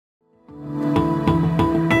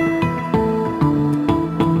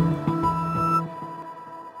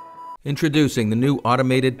Introducing the new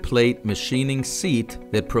automated plate machining seat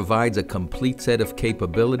that provides a complete set of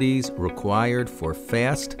capabilities required for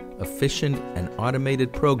fast, efficient, and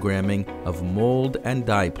automated programming of mold and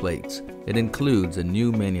die plates. It includes a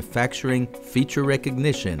new manufacturing, feature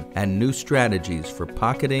recognition, and new strategies for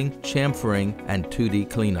pocketing, chamfering, and 2D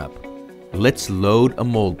cleanup. Let's load a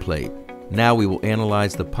mold plate. Now we will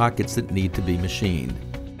analyze the pockets that need to be machined.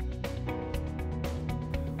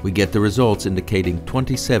 We get the results indicating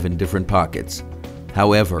 27 different pockets.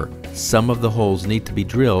 However, some of the holes need to be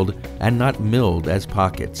drilled and not milled as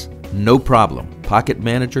pockets. No problem. Pocket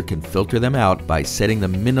Manager can filter them out by setting the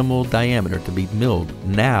minimal diameter to be milled.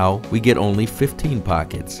 Now we get only 15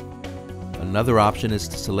 pockets. Another option is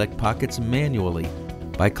to select pockets manually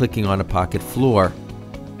by clicking on a pocket floor.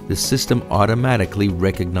 The system automatically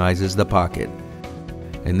recognizes the pocket.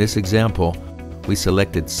 In this example, we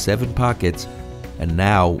selected 7 pockets, and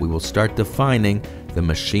now we will start defining the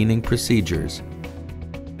machining procedures.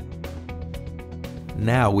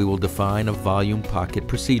 Now we will define a volume pocket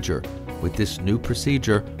procedure. With this new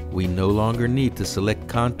procedure, we no longer need to select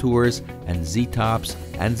contours and Z-tops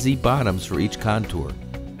and Z-bottoms for each contour.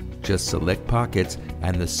 Just select pockets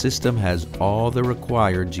and the system has all the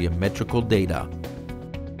required geometrical data.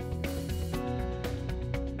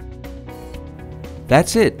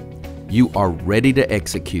 That's it. You are ready to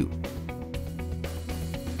execute.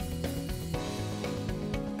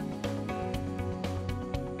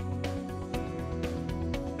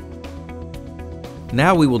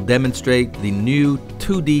 Now we will demonstrate the new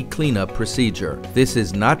 2D cleanup procedure. This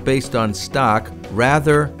is not based on stock,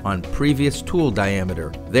 rather on previous tool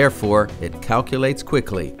diameter. Therefore, it calculates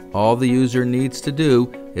quickly. All the user needs to do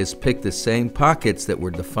is pick the same pockets that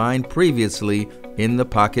were defined previously in the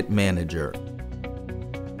Pocket Manager.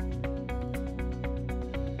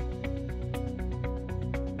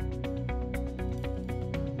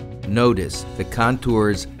 Notice the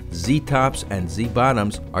contours Z-tops and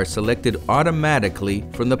Z-bottoms are selected automatically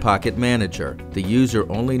from the Pocket Manager. The user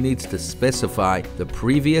only needs to specify the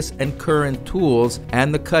previous and current tools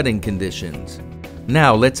and the cutting conditions.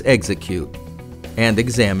 Now let's execute and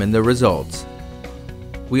examine the results.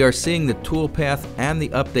 We are seeing the tool path and the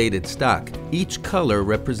updated stock. Each color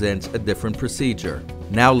represents a different procedure.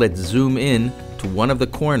 Now let's zoom in to one of the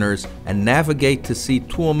corners and navigate to see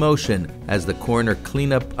tool motion as the corner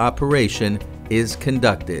cleanup operation is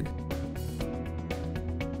conducted.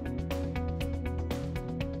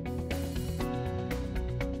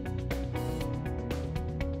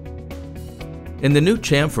 In the new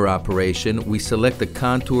chamfer operation, we select the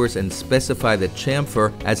contours and specify the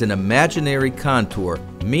chamfer as an imaginary contour,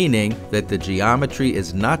 meaning that the geometry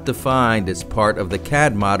is not defined as part of the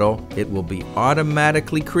CAD model. It will be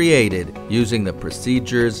automatically created using the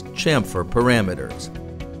procedure's chamfer parameters.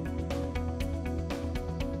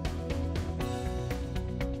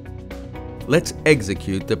 Let's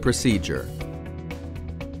execute the procedure.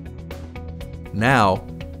 Now,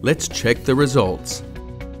 let's check the results.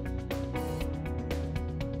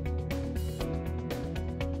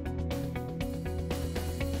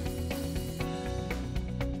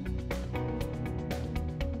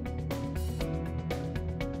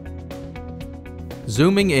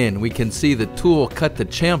 Zooming in, we can see the tool cut the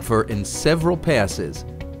chamfer in several passes.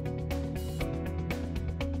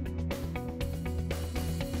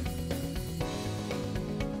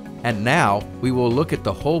 And now we will look at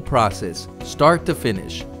the whole process, start to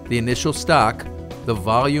finish. The initial stock, the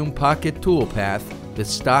volume pocket tool path, the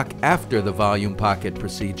stock after the volume pocket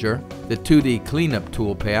procedure, the 2D cleanup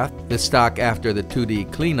tool path, the stock after the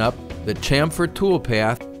 2D cleanup, the chamfer tool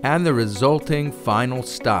path, and the resulting final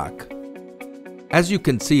stock. As you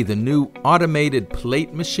can see, the new automated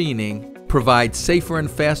plate machining provides safer and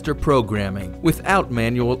faster programming without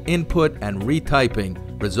manual input and retyping,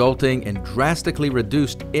 resulting in drastically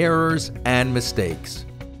reduced errors and mistakes.